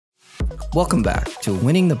Welcome back to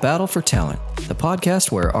Winning the Battle for Talent, the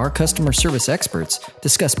podcast where our customer service experts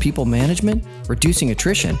discuss people management, reducing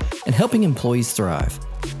attrition, and helping employees thrive.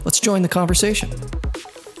 Let's join the conversation.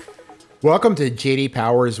 Welcome to JD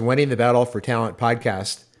Power's Winning the Battle for Talent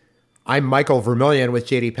podcast. I'm Michael Vermillion with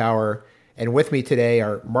JD Power, and with me today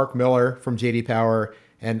are Mark Miller from JD Power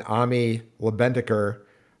and Ami Lebendiker,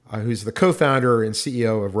 who's the co-founder and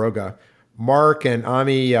CEO of Roga. Mark and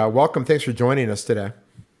Ami, welcome. Thanks for joining us today.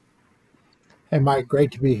 Hey, Mike,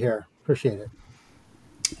 great to be here. Appreciate it.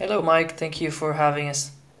 Hello, Mike. Thank you for having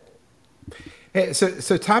us. Hey,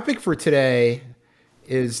 so topic for today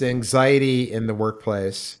is anxiety in the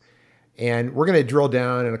workplace. And we're going to drill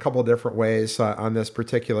down in a couple of different ways on this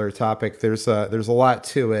particular topic. There's a lot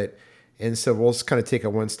to it. And so we'll just kind of take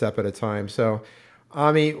it one step at a time. So,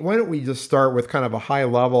 Ami, why don't we just start with kind of a high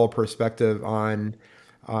level perspective on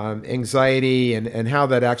anxiety and how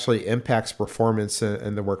that actually impacts performance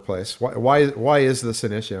in the workplace. Why is this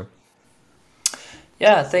an issue?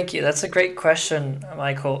 Yeah, thank you. That's a great question,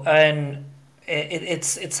 Michael. And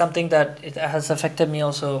it's something that it has affected me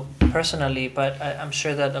also personally, but I'm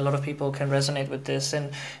sure that a lot of people can resonate with this.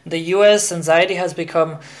 In the US, anxiety has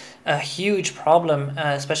become a huge problem,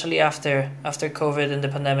 especially after COVID and the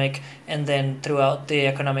pandemic, and then throughout the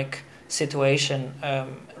economic situation.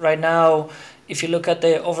 Right now, if you look at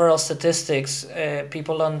the overall statistics,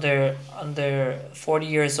 people under 40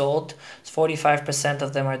 years old, 45%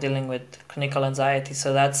 of them are dealing with clinical anxiety.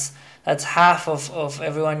 So that's half of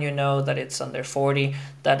everyone you know that it's under 40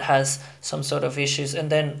 that has some sort of issues. And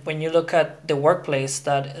then when you look at the workplace,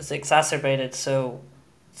 that is exacerbated. So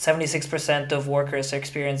 76% of workers are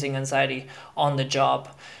experiencing anxiety on the job.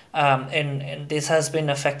 And this has been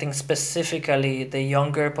affecting specifically the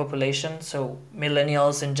younger population, so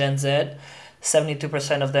millennials and Gen Z.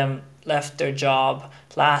 72% of them left their job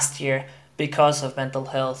last year because of mental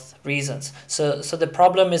health reasons. So the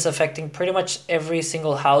problem is affecting pretty much every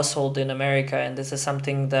single household in America, and this is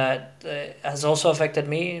something that has also affected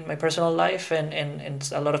me in my personal life and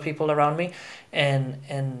a lot of people around me, and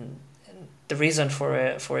the reason for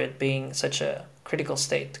it being such a critical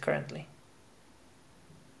state currently.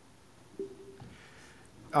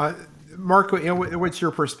 Mark, what's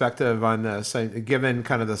your perspective on this, given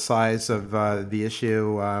kind of the size of the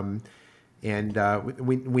issue? And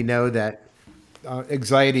we know that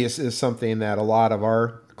anxiety is something that a lot of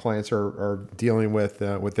our clients are dealing with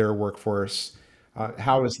their workforce.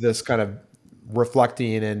 How is this kind of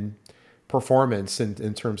reflecting in performance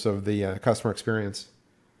in terms of the customer experience?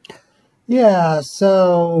 Yeah,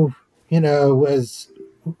 so, as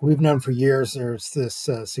we've known for years, there's this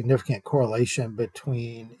significant correlation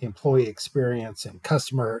between employee experience and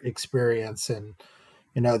customer experience. And,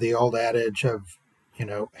 the old adage of,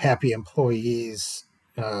 happy employees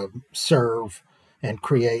serve and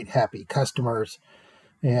create happy customers.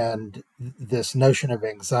 And this notion of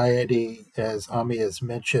anxiety, as Ami has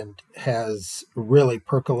mentioned, has really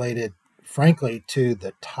percolated, frankly, to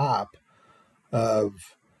the top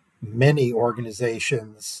of many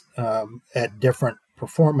organizations at different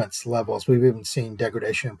performance levels. We've even seen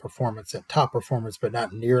degradation in performance at top performance, but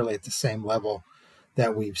not nearly at the same level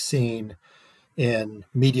that we've seen in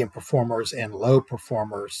medium performers and low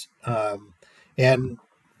performers. And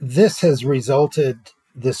this has resulted,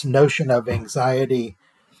 this notion of anxiety,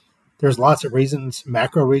 there's lots of reasons,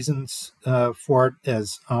 macro reasons for it,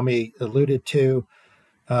 as Ami alluded to.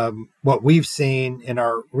 What we've seen in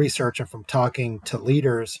our research and from talking to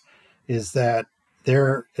leaders is that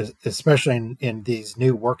there, especially in these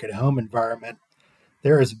new work-at-home environment,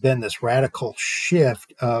 there has been this radical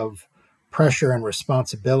shift of pressure and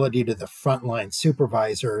responsibility to the frontline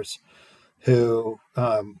supervisors who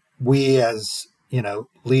we as,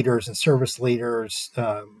 leaders and service leaders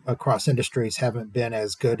across industries haven't been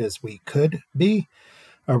as good as we could be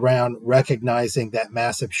around recognizing that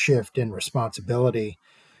massive shift in responsibility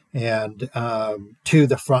and to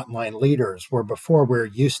the frontline leaders, where before we're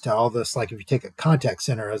used to all this, like if you take a contact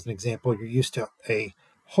center as an example, you're used to a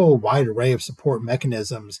whole wide array of support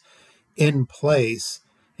mechanisms in place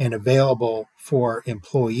and available for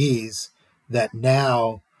employees that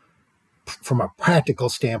now, from a practical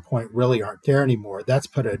standpoint, really aren't there anymore. That's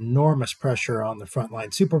put enormous pressure on the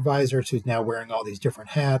frontline supervisors who's now wearing all these different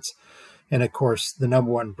hats. And of course, the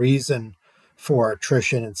number one reason for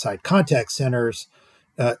attrition inside contact centers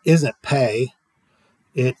isn't pay,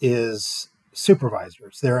 it is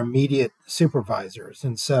supervisors, their immediate supervisors.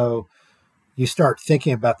 And so you start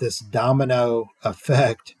thinking about this domino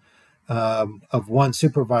effect of one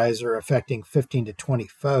supervisor affecting 15 to 20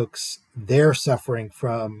 folks. They're suffering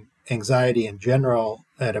from anxiety in general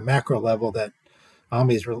at a macro level that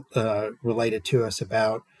Ami's related to us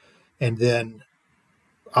about. And then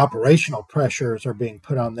operational pressures are being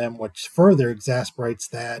put on them, which further exasperates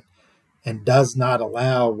that and does not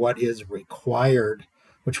allow what is required,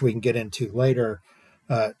 which we can get into later,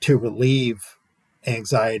 to relieve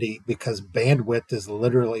anxiety, because bandwidth is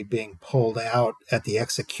literally being pulled out at the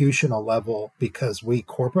executional level because we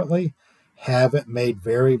corporately haven't made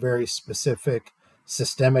very, very specific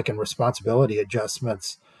systemic and responsibility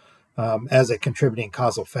adjustments as a contributing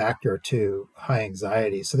causal factor to high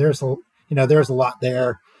anxiety. So there's a lot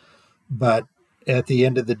there, but at the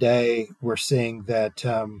end of the day, we're seeing that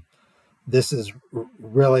this is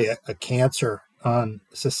really a cancer on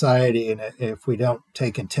society, and if we don't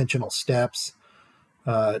take intentional steps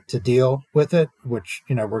to deal with it, which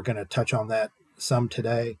we're going to touch on that some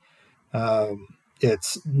today,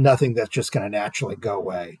 it's nothing that's just going to naturally go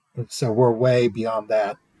away. So we're way beyond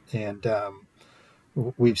that, and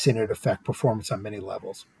we've seen it affect performance on many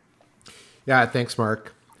levels. Yeah, thanks,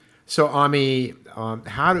 Mark. So, Ami,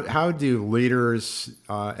 how do leaders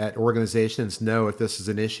at organizations know if this is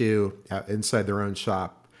an issue inside their own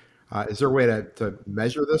shop? Is there a way to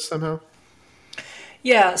measure this somehow?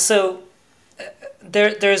 Yeah, so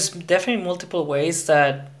there's definitely multiple ways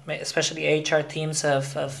that especially HR teams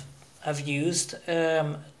have used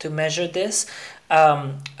to measure this.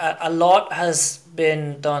 A lot has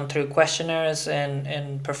been done through questionnaires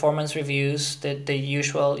and performance reviews, the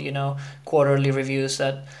usual quarterly reviews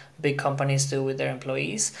that big companies do with their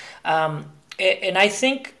employees. And I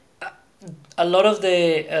think a lot of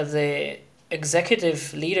the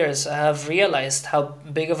executive leaders have realized how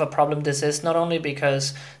big of a problem this is, not only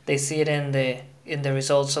because they see it in the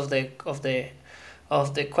results of the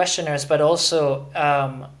questionnaires, but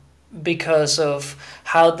also because of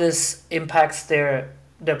how this impacts their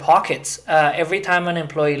pockets. Every time an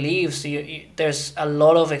employee leaves, there's a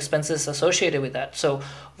lot of expenses associated with that. So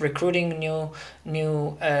recruiting new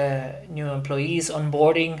employees,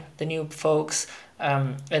 onboarding the new folks,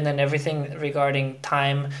 and then everything regarding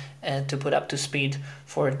time to put up to speed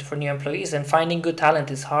for new employees. And finding good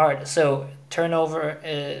talent is hard. So turnover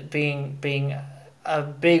being a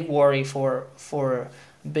big worry for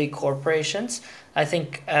big corporations. I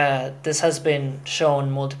think this has been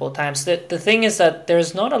shown multiple times. The thing is that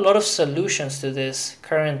there's not a lot of solutions to this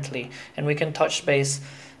currently, and we can touch base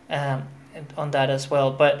on that as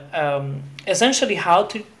well. But essentially, how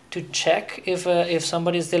to check if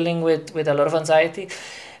somebody's dealing with a lot of anxiety.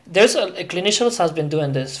 There's clinicians has been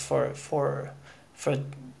doing this for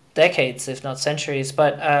decades, if not centuries.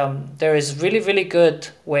 But there is really, really good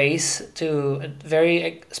ways to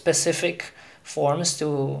very specific forms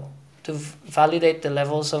to validate the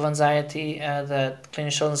levels of anxiety that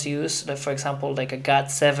clinicians use. Like, for example, like a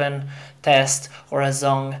GAT-7 test or a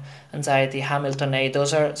Zong anxiety Hamilton-A.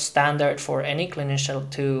 Those are standard for any clinician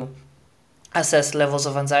to assess levels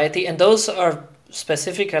of anxiety, and those are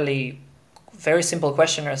specifically very simple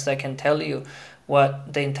questionnaires that can tell you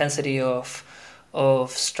what the intensity of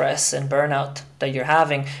stress and burnout that you're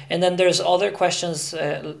having. And then there's other questions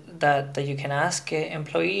that you can ask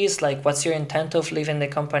employees, like what's your intent of leaving the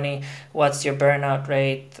company, what's your burnout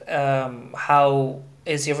rate, how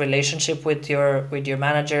is your relationship with your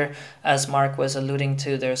manager. As Mark was alluding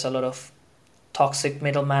to, there's a lot of toxic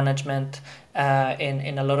middle management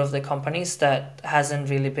in a lot of the companies that hasn't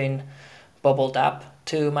really been bubbled up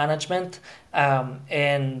to management.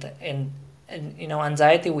 And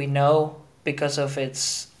anxiety, we know, because of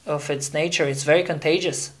its nature, it's very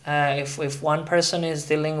contagious. If one person is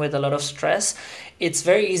dealing with a lot of stress, it's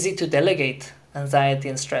very easy to delegate anxiety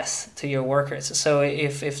and stress to your workers. So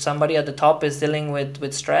if somebody at the top is dealing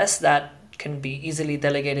with stress, that can be easily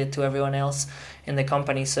delegated to everyone else in the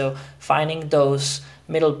company. So finding those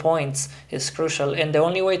middle points is crucial. And the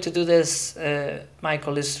only way to do this,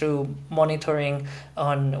 Michael, is through monitoring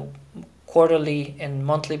on quarterly and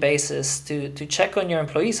monthly basis to check on your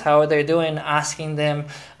employees, how are they doing, asking them,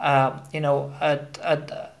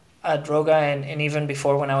 at Roga and even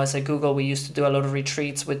before when I was at Google, we used to do a lot of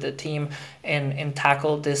retreats with the team and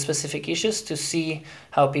tackle these specific issues to see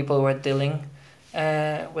how people were dealing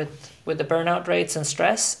with the burnout rates and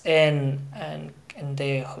stress. And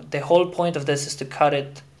the whole point of this is to cut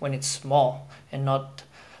it when it's small and not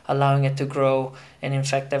allowing it to grow and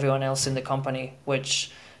infect everyone else in the company,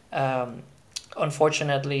 which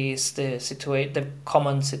unfortunately is the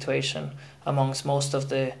common situation amongst most of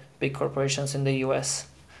the big corporations in the US.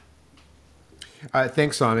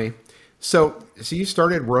 Thanks, Ami. So you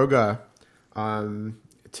started Roga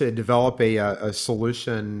to develop a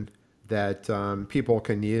solution that people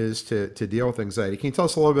can use to deal with anxiety. Can you tell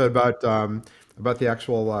us a little bit about the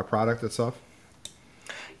actual product itself?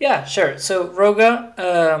 Yeah, sure. So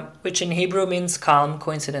Roga, which in Hebrew means calm,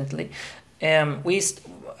 coincidentally,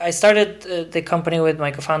 I started the company with my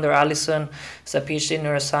co-founder Alison, who's a PhD in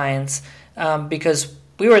neuroscience, because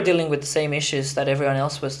we were dealing with the same issues that everyone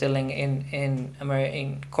else was dealing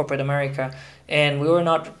in corporate America, and we were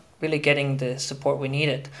not really getting the support we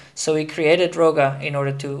needed. So we created Roga in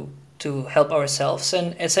order to help ourselves,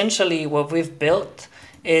 and essentially what we've built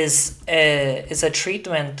is a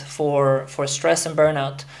treatment for stress and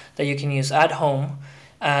burnout that you can use at home,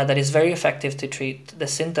 that is very effective to treat the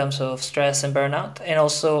symptoms of stress and burnout, and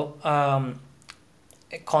also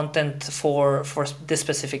content for this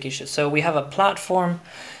specific issue. So we have a platform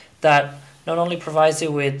that not only provides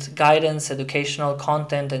you with guidance, educational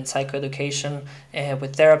content, and psychoeducation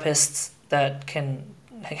with therapists that can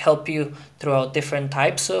help you throughout different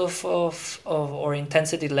types of or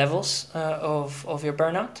intensity levels of your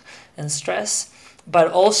burnout and stress,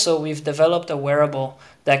 but also we've developed a wearable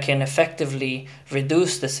that can effectively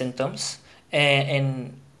reduce the symptoms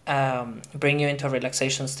and bring you into a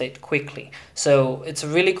relaxation state quickly. So it's a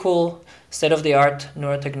really cool state-of-the-art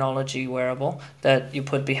neurotechnology wearable that you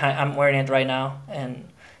put behind. I'm wearing it right now, and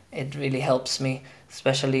it really helps me,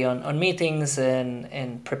 especially on meetings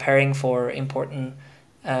and preparing for important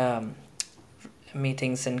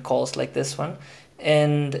meetings and calls like this one.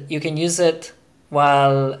 And you can use it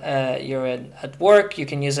while you're at work. You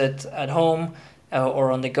can use it at home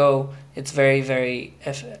or on the go. It's very, very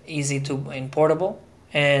easy and portable.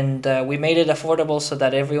 And we made it affordable so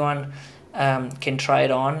that everyone can try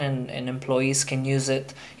it on, and employees can use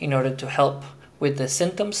it in order to help with the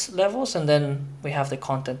symptoms levels. And then we have the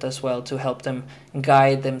content as well to help them,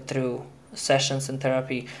 guide them through sessions and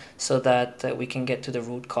therapy, so that we can get to the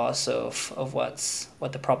root cause of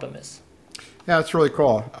what the problem is. Yeah, that's really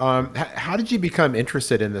cool. How did you become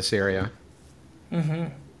interested in this area? Mm-hmm.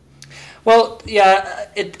 Well, yeah,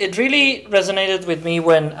 it really resonated with me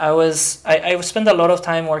when I spent a lot of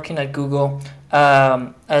time working at Google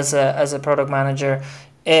as a product manager,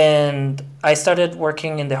 and I started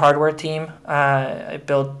working in the hardware team. I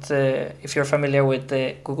built, if you're familiar with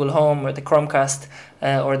the Google Home or the Chromecast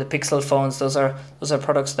or the Pixel phones, those are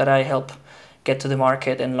products that I help get to the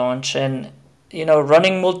market and launch. And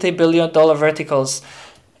running multi-billion-dollar verticals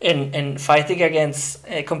and fighting against,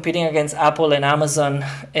 competing against Apple and Amazon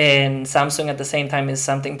and Samsung at the same time is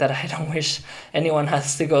something that I don't wish anyone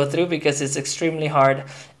has to go through, because it's extremely hard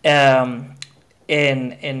and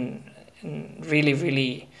really,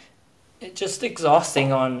 really just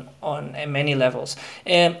exhausting on many levels.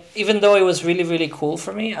 And even though it was really, really cool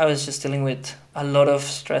for me, I was just dealing with a lot of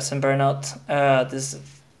stress and burnout. This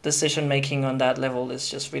decision making on that level is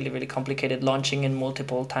just really, really complicated, launching in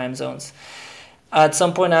multiple time zones. At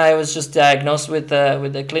some point, I was just diagnosed with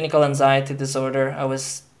the clinical anxiety disorder. I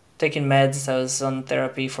was taking meds. I was on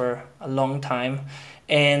therapy for a long time,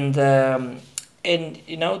 and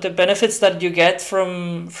the benefits that you get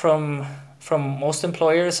from most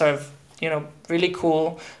employers are really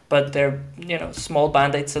cool, but they're small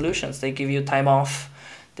band-aid solutions. They give you time off,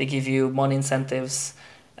 they give you money incentives,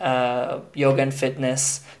 yoga and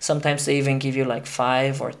fitness. Sometimes they even give you like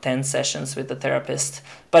 5 or 10 sessions with the therapist.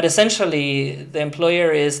 But essentially, the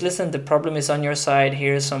employer is, listen, the problem is on your side.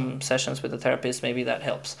 Here's some sessions with the therapist. Maybe that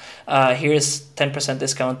helps. Here's 10%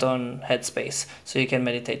 discount on Headspace, so you can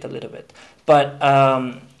meditate a little bit. But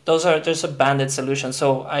there's a banded solution.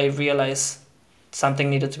 So I realized something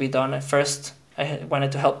needed to be done. At first, I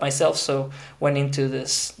wanted to help myself, so went into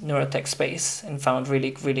this neurotech space and found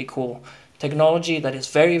really, really cool technology that is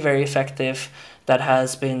very, very effective, that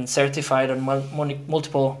has been certified on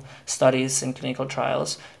multiple studies and clinical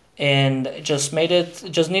trials, and just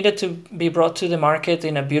needed to be brought to the market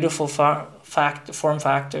in a beautiful form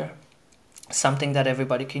factor, something that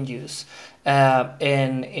everybody can use in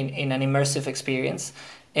an immersive experience.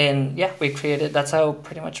 And yeah, we created, that's how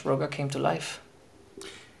pretty much Roga came to life.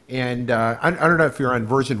 And I don't know if you're on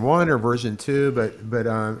version 1 or version 2, but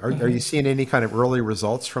are you seeing any kind of early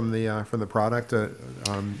results from the product?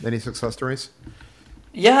 Any success stories?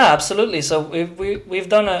 Yeah, absolutely. So we've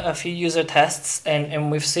done a few user tests,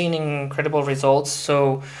 and we've seen incredible results.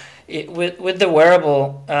 So with the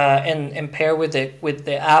wearable and pair with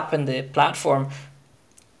the app and the platform,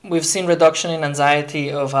 we've seen reduction in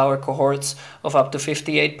anxiety of our cohorts of up to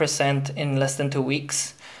 58% in less than 2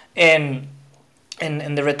 weeks, and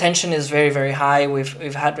the retention is very, very high.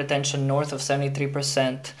 We've had retention north of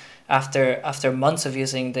 73% after months of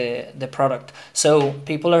using the product. So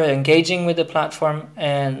people are engaging with the platform,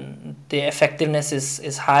 and the effectiveness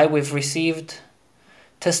is high. We've received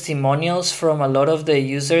testimonials from a lot of the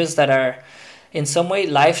users that are in some way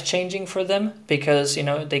life-changing for them, because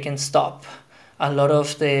they can stop a lot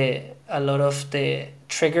of the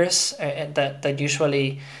triggers that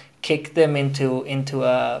usually kick them into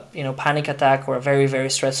a panic attack or a very, very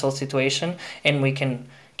stressful situation, and we can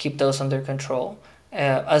keep those under control,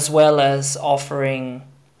 as well as offering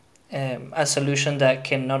a solution that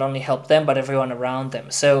can not only help them but everyone around them.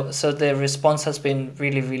 So the response has been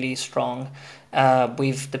really, really strong.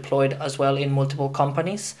 We've deployed as well in multiple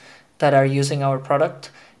companies that are using our product,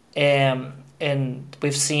 and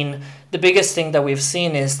we've seen, the biggest thing that we've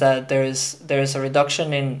seen is that there is a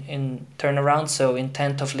reduction in turnaround, so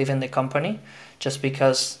intent of leaving the company, just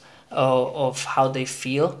because of how they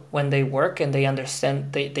feel when they work, and they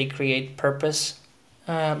understand they create purpose.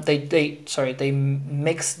 They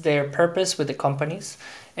mix their purpose with the company's,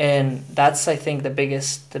 and that's, I think, the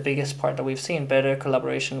biggest part that we've seen: better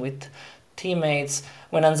collaboration with teammates.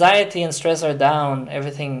 When anxiety and stress are down,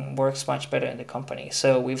 everything works much better in the company.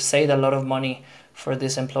 So we've saved a lot of money for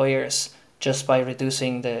these employers just by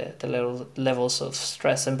reducing the levels of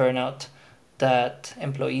stress and burnout that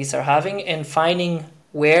employees are having, and finding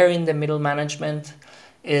where in the middle management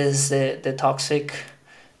is the toxic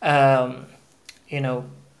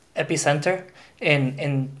epicenter,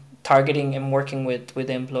 in targeting and working with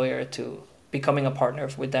the employer, to becoming a partner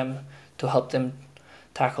with them to help them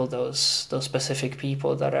tackle those specific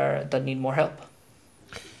people that need more help.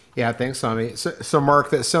 Yeah, thanks, Sami. So Mark,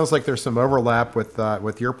 that sounds like there's some overlap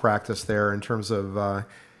with your practice there in terms of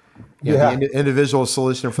the individual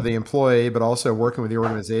solution for the employee, but also working with the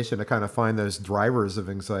organization to kind of find those drivers of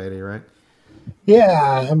anxiety, right?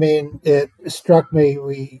 Yeah, I mean, it struck me,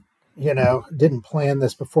 we didn't plan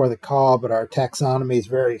this before the call, but our taxonomy is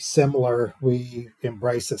very similar. We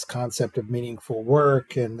embrace this concept of meaningful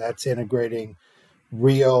work, and that's integrating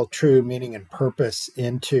real, true meaning and purpose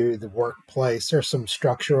into the workplace. There's some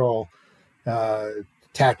structural,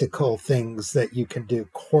 tactical things that you can do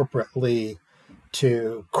corporately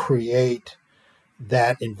to create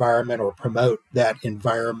that environment or promote that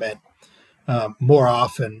environment more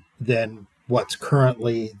often than what's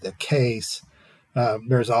currently the case.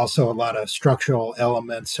 There's also a lot of structural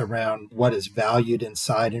elements around what is valued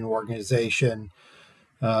inside an organization,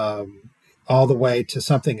 all the way to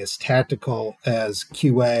something as tactical as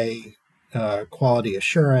QA, quality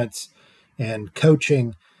assurance, and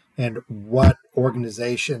coaching, and what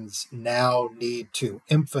organizations now need to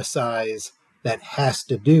emphasize that has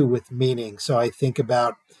to do with meaning. So I think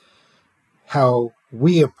about how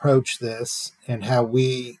we approach this and how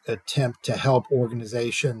we attempt to help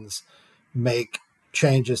organizations make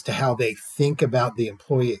changes to how they think about the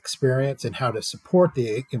employee experience and how to support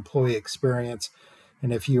the employee experience.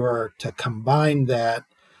 And if you are to combine that,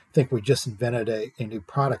 I think we just invented a new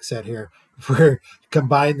product set here. If we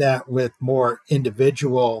combine that with more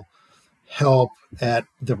individual help at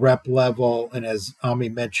the rep level, and as Ami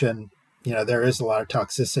mentioned, there is a lot of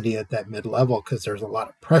toxicity at that mid-level because there's a lot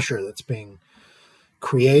of pressure that's being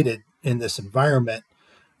created in this environment,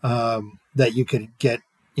 that you could get,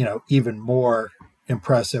 even more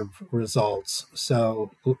impressive results. So,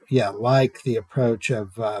 yeah, like the approach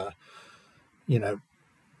of,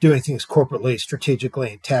 doing things corporately,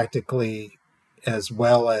 strategically, and tactically, as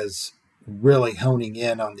well as really honing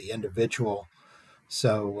in on the individual.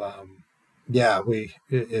 So,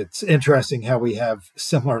 it's interesting how we have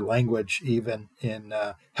similar language even in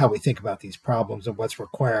how we think about these problems and what's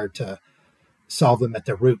required to solve them at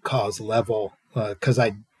the root cause level. Because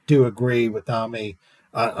I do agree with Ami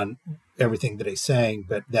on everything that he's saying,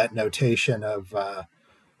 but that notation of,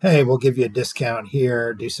 hey, we'll give you a discount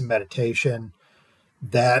here, do some meditation,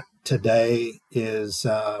 that today is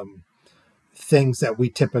things that we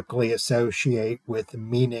typically associate with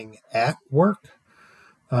meaning at work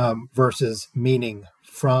versus meaning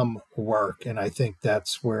from work. And I think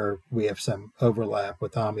that's where we have some overlap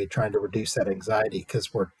with Ami, trying to reduce that anxiety,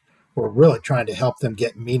 because we're really trying to help them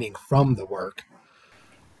get meaning from the work.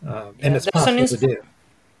 And it's possible to do.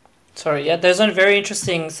 There's a very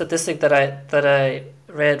interesting statistic that I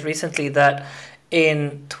read recently, that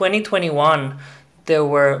in 2021 there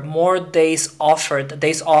were more days off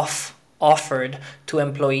offered to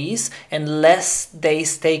employees and less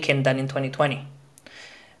days taken than in 2020.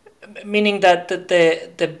 Meaning that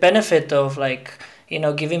the benefit of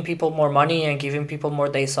giving people more money and giving people more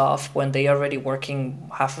days off when they are already working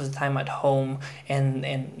half of the time at home,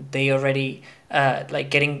 and they already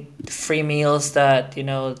getting free meals that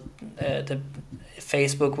the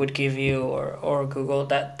Facebook would give you, or Google,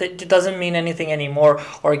 that doesn't mean anything anymore,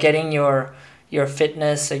 or getting your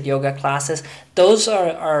fitness or yoga classes. Those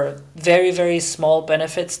are very, very small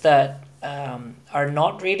benefits that are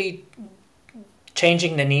not really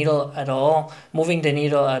changing the needle at all, moving the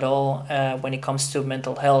needle at all when it comes to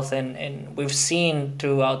mental health. And we've seen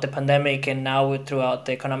throughout the pandemic and now throughout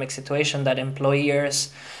the economic situation that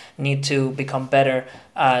employers need to become better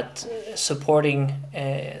at supporting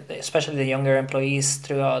especially the younger employees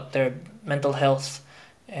throughout their mental health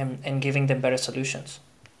and giving them better solutions.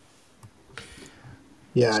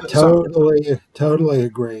 Yeah, totally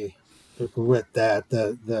agree with that.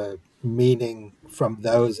 The meaning from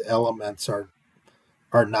those elements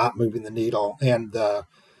are not moving the needle, and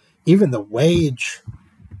even the wage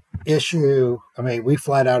issue. I mean, we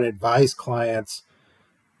flat out advise clients,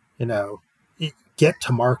 get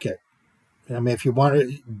to market. I mean, if you want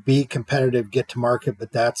to be competitive, get to market,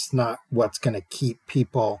 but that's not what's going to keep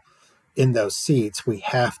people in those seats. We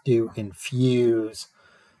have to infuse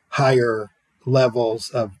higher levels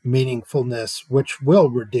of meaningfulness, which will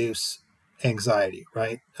reduce anxiety,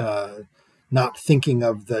 right? Not thinking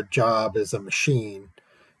of the job as a machine,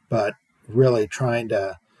 but really trying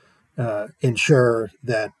to ensure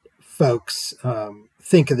that folks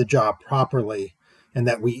think of the job properly and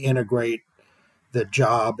that we integrate the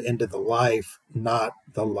job into the life, not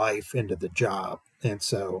the life into the job. And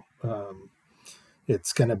so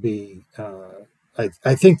it's going to be,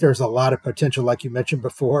 I think there's a lot of potential, like you mentioned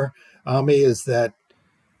before, Ami, is that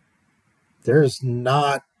there's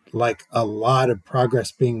not like a lot of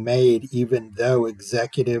progress being made, even though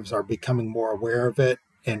executives are becoming more aware of it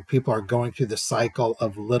and people are going through the cycle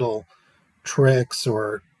of little tricks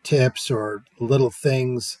or tips or little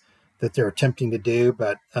things that they're attempting to do.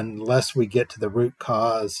 But unless we get to the root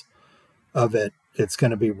cause of it, it's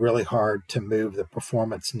going to be really hard to move the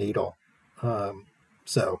performance needle.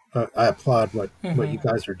 So I applaud what you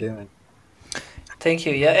guys are doing. Thank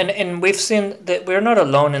you. Yeah, and we've seen that we're not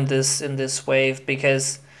alone in this wave,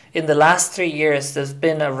 because in the last 3 years there's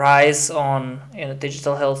been a rise on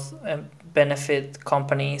digital health benefit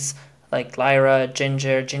companies like Lyra,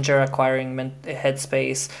 Ginger acquiring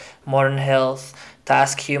Headspace, Modern Health,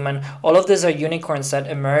 TaskHuman. All of these are unicorns that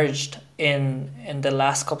emerged in the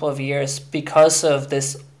last couple of years because of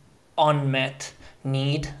this unmet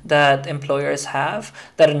need that employers have,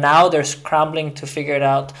 that now they're scrambling to figure it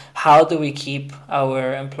out. How do we keep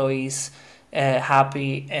our employees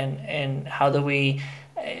happy, and how do we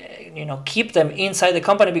keep them inside the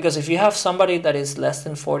company? Because if you have somebody that is less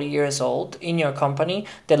than 40 years old in your company,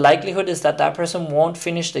 the likelihood is that that person won't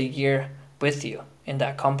finish the year with you in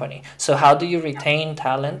that company. So how do you retain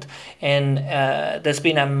talent? And there's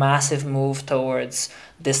been a massive move towards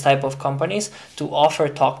this type of companies to offer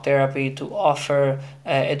talk therapy, to offer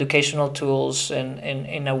educational tools and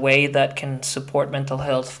in a way that can support mental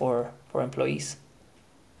health for employees.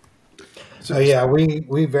 So yeah,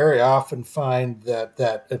 we very often find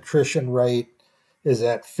that attrition rate is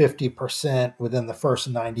at 50% within the first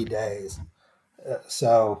 90 days.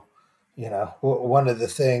 So, one of the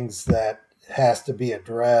things that has to be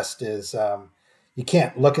addressed is you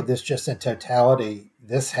can't look at this just in totality.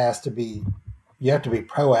 This has to be, you have to be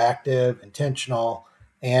proactive, intentional,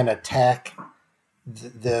 and attack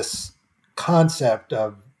this concept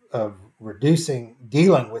of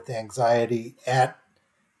dealing with anxiety at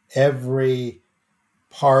every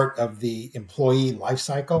part of the employee life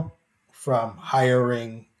cycle, from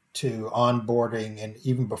hiring to onboarding, and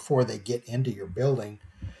even before they get into your building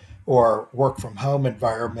or work from home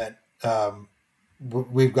environment.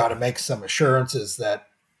 We've got to make some assurances that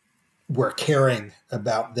we're caring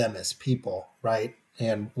about them as people, right?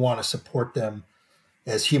 And want to support them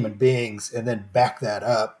as human beings, and then back that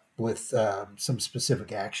up with some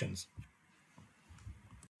specific actions.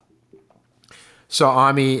 So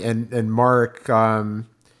Ami and Mark,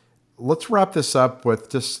 let's wrap this up with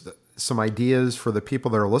just some ideas for the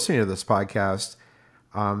people that are listening to this podcast.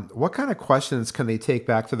 What kind of questions can they take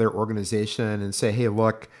back to their organization and say, hey,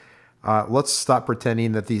 look, let's stop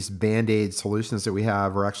pretending that these Band-Aid solutions that we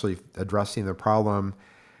have are actually addressing the problem.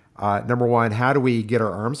 Number one, how do we get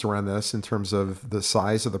our arms around this in terms of the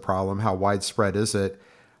size of the problem? How widespread is it?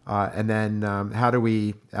 And then how do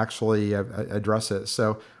we actually address it?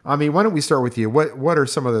 So, Ami, why don't we start with you? What are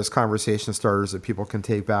some of those conversation starters that people can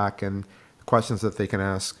take back and questions that they can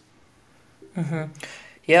ask? Mm-hmm.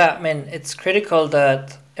 Yeah, I mean, it's critical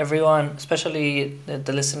that everyone, especially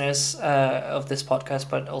the listeners of this podcast,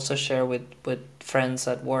 but also share with friends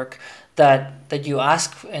at work, that you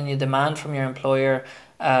ask and you demand from your employer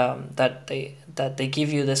that they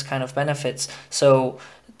give you this kind of benefits. So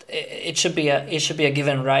it should be a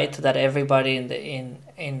given right that everybody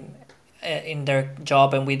in their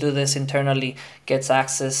job, and we do this internally, gets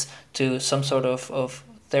access to some sort of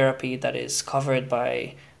therapy that is covered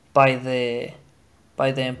by the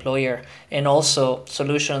employer, and also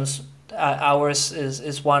solutions ours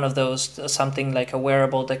is one of those, something like a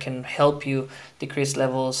wearable that can help you decrease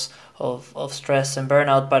levels of stress and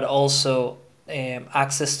burnout, but also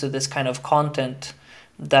access to this kind of content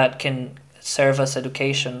that can serve as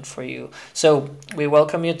education for you. So we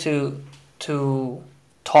welcome you to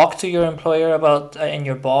talk to your employer about and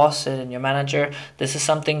your boss and your manager. This is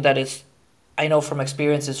something that is, I know from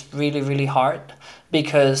experience, is really, really hard,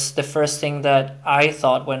 because the first thing that I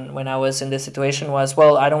thought when I was in this situation was,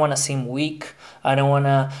 well, I don't want to seem weak. I don't want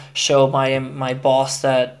to show my boss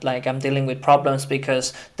that like I'm dealing with problems,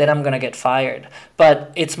 because then I'm going to get fired.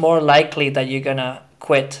 But it's more likely that you're going to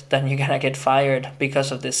quit than you're going to get fired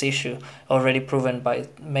because of this issue, already proven by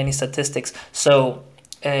many statistics. So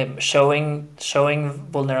showing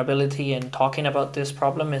vulnerability and talking about this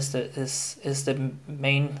problem is the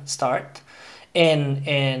main start,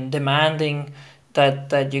 and demanding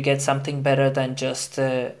that you get something better than just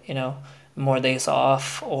more days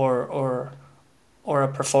off or a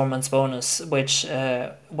performance bonus. Which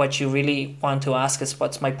what you really want to ask is,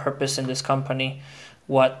 what's my purpose in this company?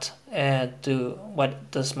 What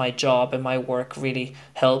does my job and my work really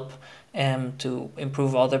help to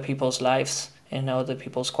improve other people's lives and other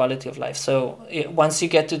people's quality of life? So once you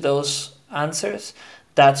get to those answers,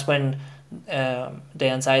 that's when the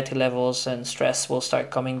anxiety levels and stress will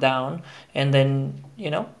start coming down. And then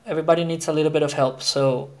everybody needs a little bit of help.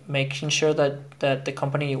 So making sure that the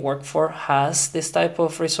company you work for has this type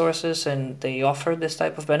of resources and they offer this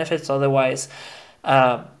type of benefits. Otherwise,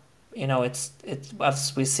 it's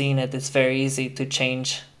as we've seen it's very easy to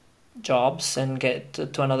change jobs and get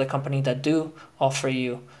to another company that do offer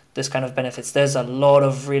you this kind of benefits. There's a lot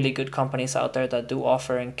of really good companies out there that do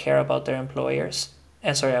offer and care about their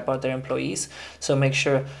about their employees. So make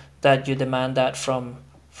sure that you demand that from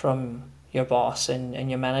your boss and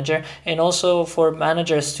your manager. And also for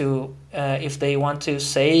managers to, if they want to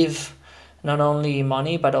save not only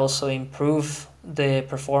money but also improve the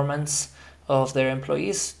performance of their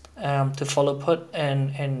employees, to follow put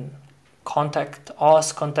and contact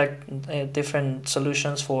different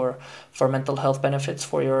solutions for mental health benefits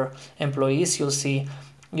for your employees. You'll see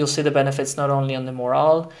the benefits not only on the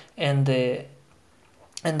morale and the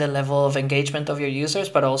level of engagement of your users,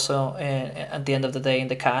 but also at the end of the day in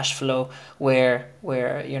the cash flow, where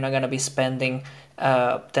you're not going to be spending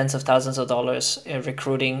tens of thousands of dollars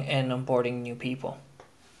recruiting and onboarding new people.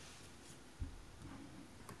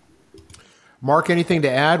 Mark, anything to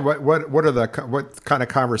add? What kind of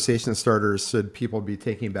conversation starters should people be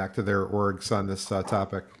taking back to their orgs on this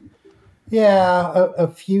topic? Yeah, a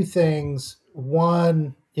few things.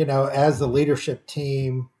 One, as the leadership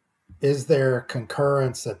team, is there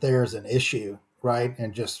concurrence that there's an issue, right?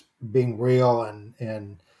 And just being real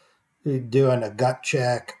and doing a gut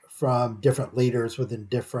check from different leaders within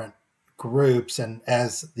different groups. And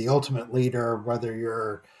as the ultimate leader, whether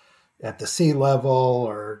you're at the C level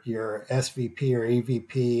or you're SVP or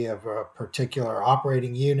EVP of a particular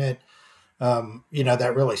operating unit,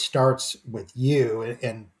 that really starts with you.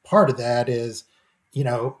 And part of that is,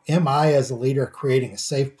 am I as a leader creating a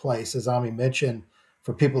safe place, as Ami mentioned,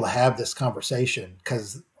 for people to have this conversation?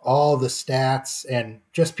 Because all the stats and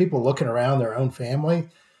just people looking around their own family,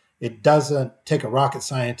 it doesn't take a rocket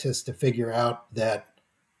scientist to figure out that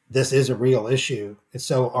this is a real issue. And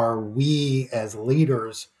so are we as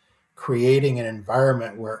leaders creating an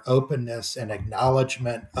environment where openness and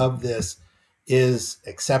acknowledgement of this is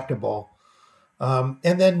acceptable? And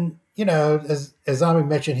then, as Ami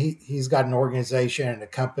mentioned, he's got an organization and a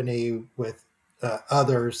company with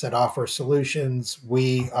others that offer solutions.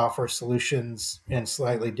 We offer solutions in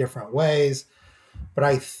slightly different ways. But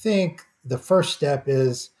I think the first step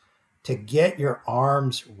is to get your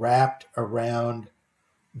arms wrapped around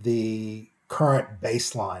the current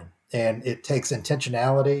baseline. And it takes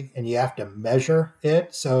intentionality, and you have to measure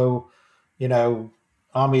it. So,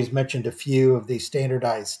 Ami's mentioned a few of these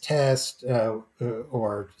standardized tests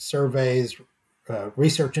or surveys,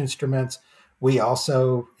 research instruments. We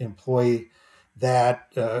also employ that,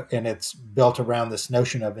 and it's built around this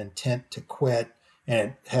notion of intent to quit,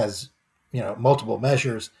 and it has, multiple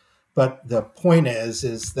measures. But the point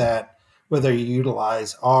is that whether you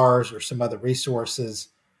utilize ours or some other resources,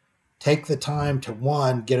 take the time to,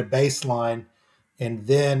 one, get a baseline, and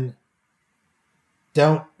then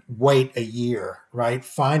don't wait a year, right?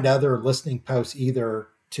 Find other listening posts either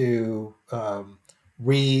to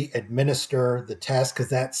re-administer the test, because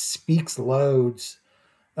that speaks loads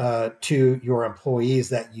to your employees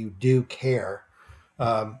that you do care.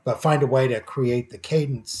 But find a way to create the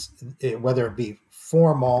cadence, whether it be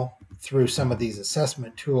formal through some of these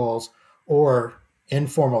assessment tools or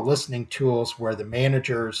informal listening tools where the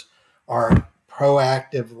managers are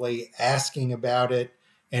proactively asking about it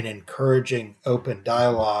and encouraging open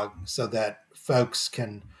dialogue so that folks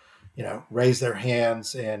can, raise their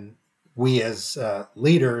hands and we as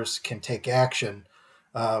leaders can take action.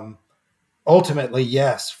 Ultimately,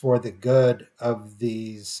 yes, for the good of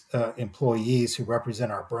these employees who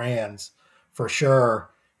represent our brands, for sure.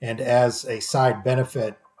 And as a side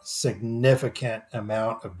benefit, significant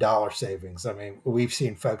amount of dollar savings. I mean, we've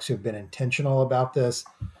seen folks who've been intentional about this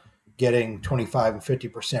getting 25 and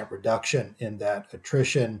 50% reduction in that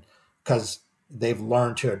attrition because they've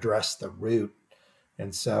learned to address the root.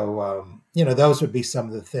 And so, those would be some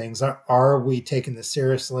of the things. Are we taking this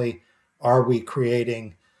seriously? Are we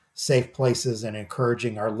creating safe places and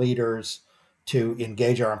encouraging our leaders to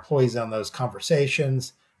engage our employees on those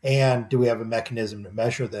conversations? And do we have a mechanism to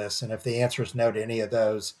measure this? And if the answer is no to any of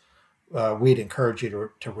those, we'd encourage you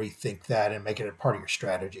to rethink that and make it a part of your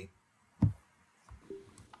strategy.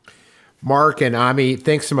 Mark and Ami,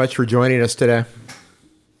 thanks so much for joining us today.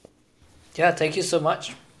 Yeah, thank you so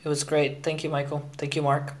much. It was great. Thank you, Michael. Thank you,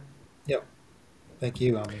 Mark. Yep. Thank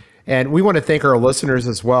you, Ami. And we want to thank our listeners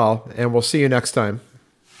as well, and we'll see you next time.